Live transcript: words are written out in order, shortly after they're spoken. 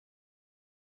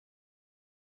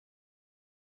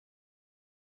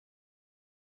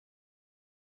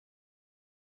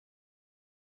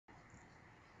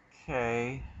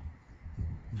Okay.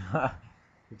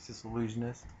 It's just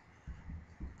illusionist.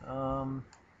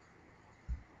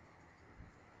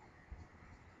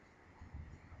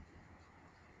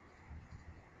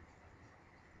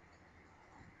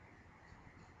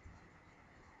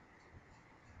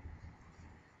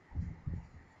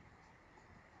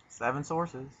 Seven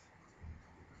sources.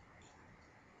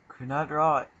 Could not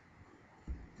draw it.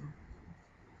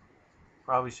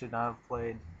 Probably should not have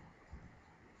played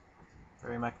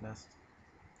Fairy Mechanist.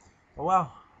 Oh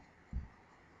well.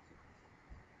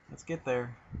 Let's get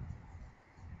there.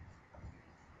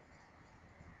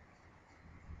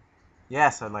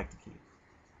 Yes, I'd like to keep.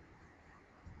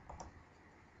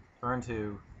 Turn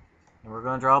 2. And we're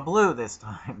going to draw blue this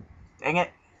time. Dang it.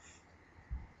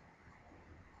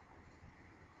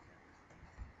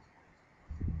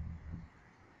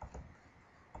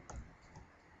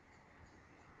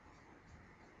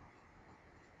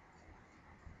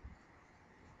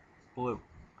 Blue.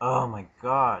 Oh my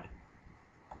god.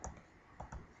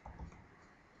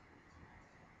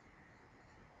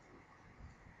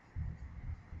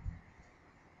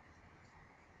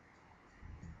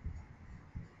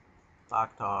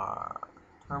 Doctor.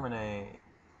 Terminate.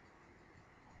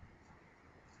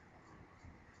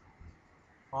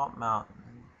 Swamp Mountain.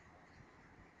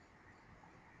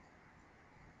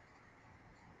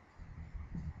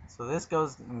 So this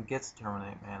goes and gets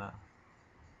Terminate mana.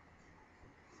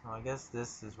 So I guess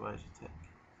this is what I should take.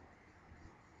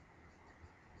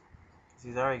 Because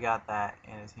he's already got that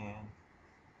in his hand.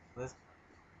 This,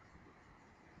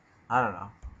 I don't know.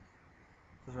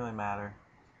 Doesn't really matter.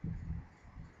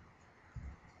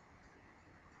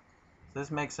 So this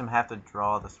makes him have to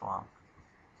draw the swamp.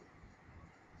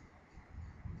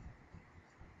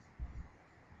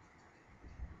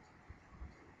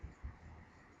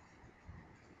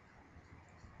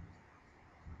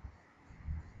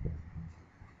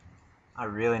 I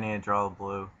really need to draw the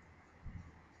blue.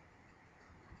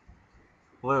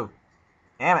 Blue.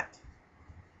 Damn it.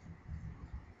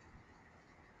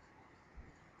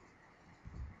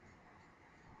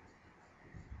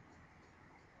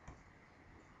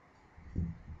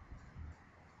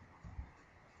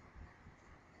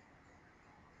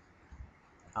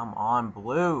 Come on,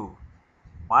 blue.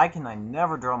 Why can I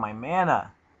never draw my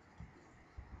mana?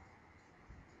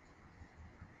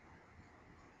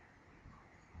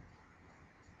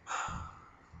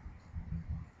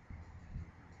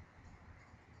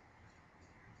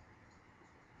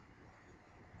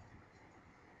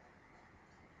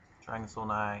 Triangle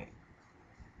Knight.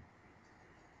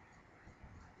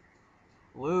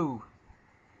 Blue.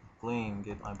 Gleam,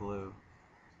 get my blue.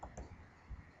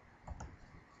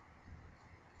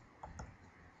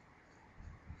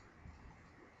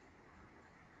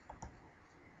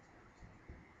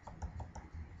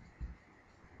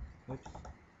 Oops.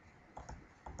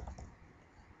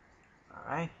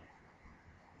 Alright.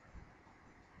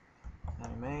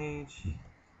 And mage.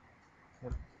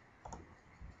 Yep.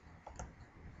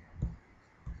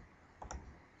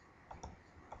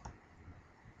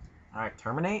 Alright,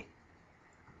 terminate?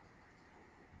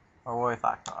 Or Roy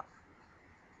Thoktok?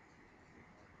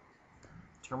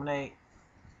 Terminate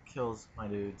kills my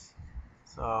dudes.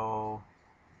 So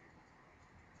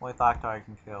Roy Thoktok I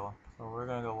can kill. So we're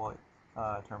gonna go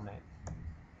terminate.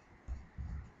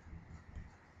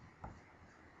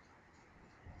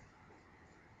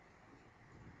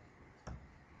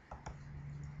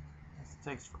 This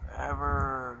takes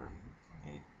forever.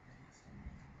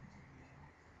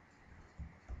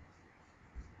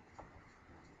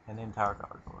 And then Tower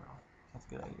Gargoyle. That's a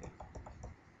good idea.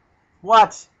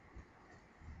 What?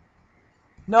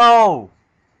 No!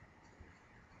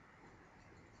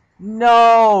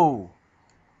 No!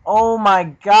 Oh my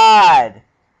god!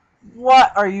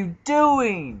 What are you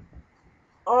doing?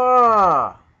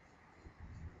 Ugh!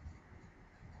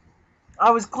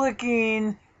 I was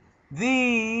clicking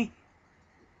the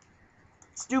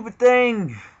stupid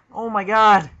thing! Oh my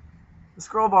god! The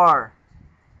scroll bar.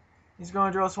 He's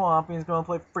gonna draw Swamp and he's gonna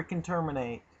play freaking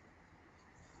Terminate.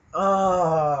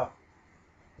 Ugh!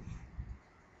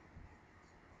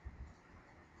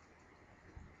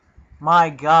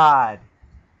 My god!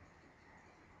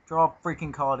 Draw a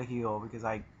freaking Call to Heal because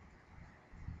I.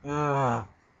 Ugh!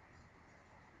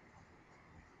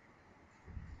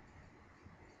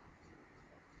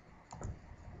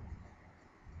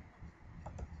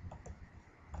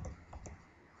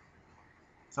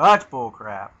 Such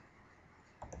bullcrap.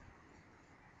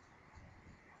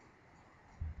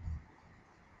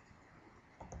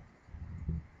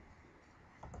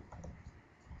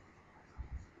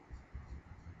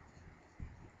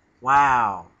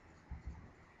 Wow.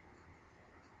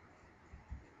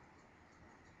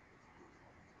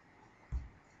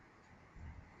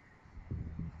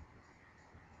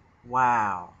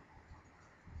 Wow.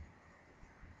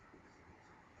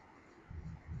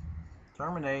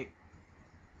 Terminate.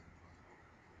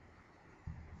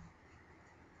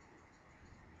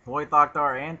 Void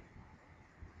Thoktar and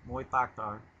Void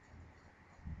Thoktar.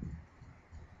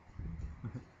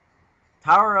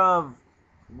 Tower of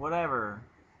whatever.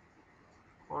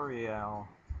 Oriel.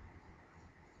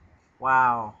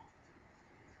 Wow.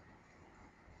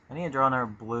 I need to draw another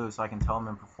blue so I can tell him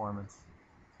in performance.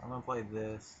 I'm gonna play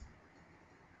this.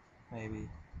 Maybe.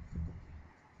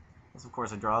 Unless of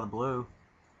course I draw the blue.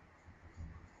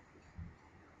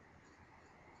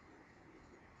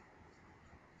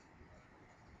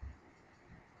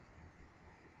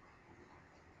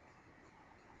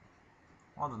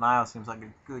 Well, Denial seems like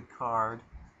a good card.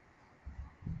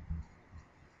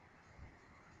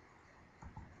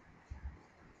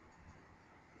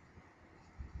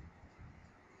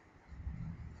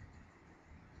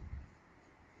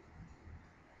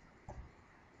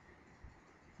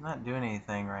 I'm not doing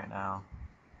anything right now.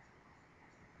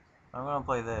 I'm gonna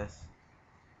play this.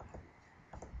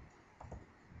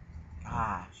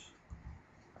 Gosh.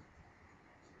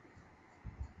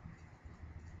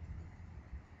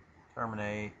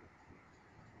 Terminate.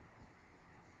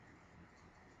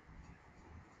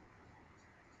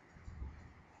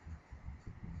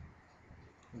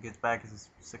 He gets back as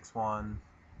a 6/1.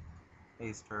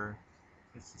 Haster.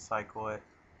 Gets to cycle it.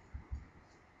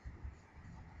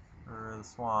 Or the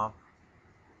swamp.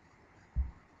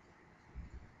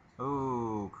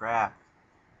 Ooh, crap.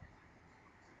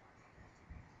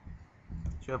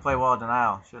 Should have played Wall of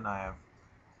Denial, shouldn't I have?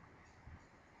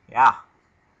 Yeah.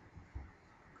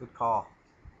 Good call.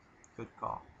 Good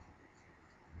call.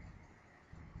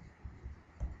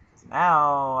 So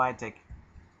now I take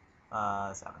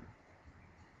 7.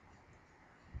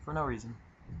 For no reason.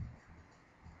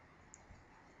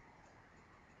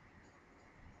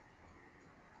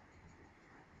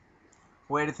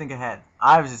 Way to think ahead.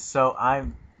 I was just so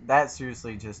that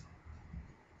seriously just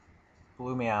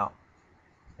blew me out.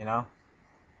 You know?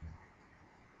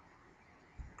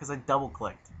 Because I double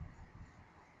clicked.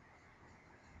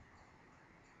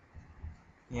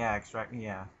 Yeah, extract.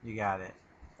 Yeah, you got it.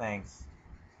 Thanks.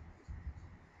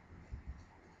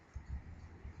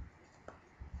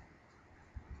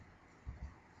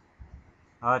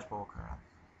 Much bullcrap.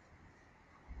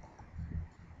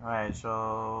 Alright,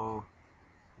 so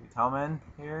we Tellman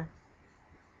here.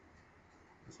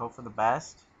 Let's hope for the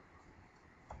best.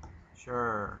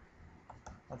 Sure.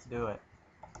 Let's do it.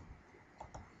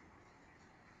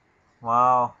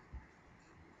 Well,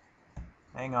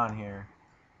 hang on here.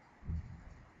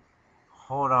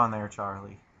 Hold on there,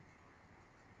 Charlie.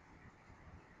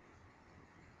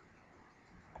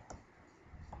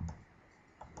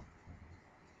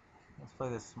 Let's play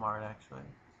this smart, actually.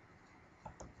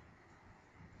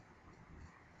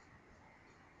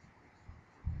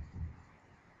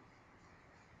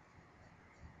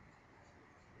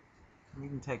 You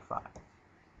can take 5.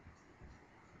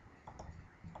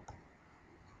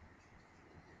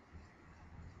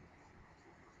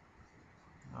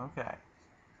 Okay.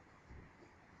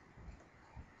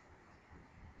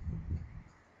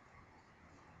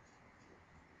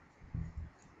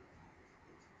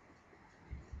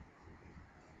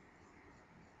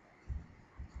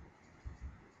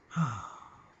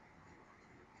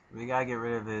 We gotta get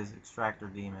rid of his extractor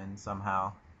demon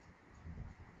somehow.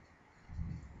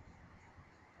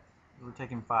 We're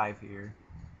taking 5 here.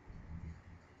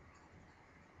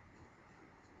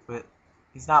 But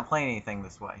he's not playing anything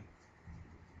this way.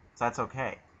 So that's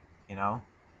okay, you know?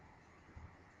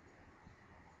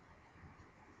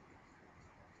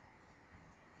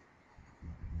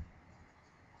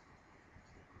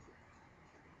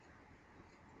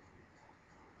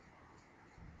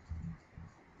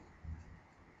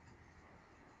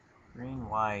 Green,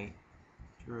 white,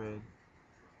 druid.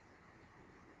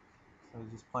 So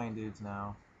he's just playing dudes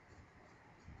now.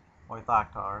 White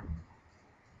Thoktar.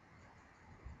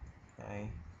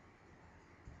 Okay.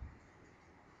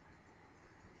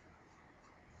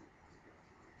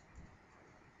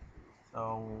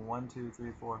 So 1, 2,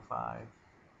 3, 4, 5.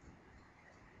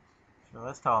 Sure,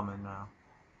 let's tell him in now.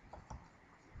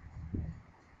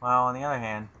 Well, on the other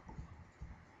hand,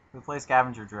 we play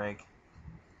Scavenger Drake.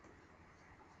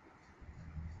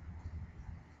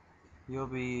 He'll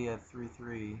be at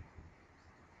 3/3.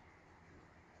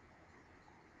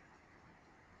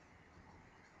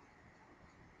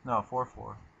 No,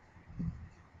 4/4.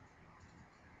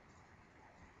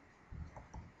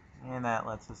 And that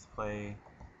lets us play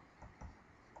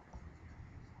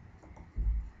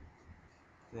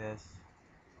this.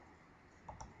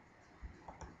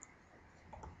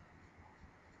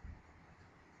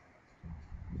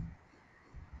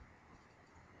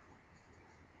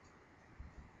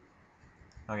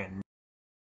 Okay,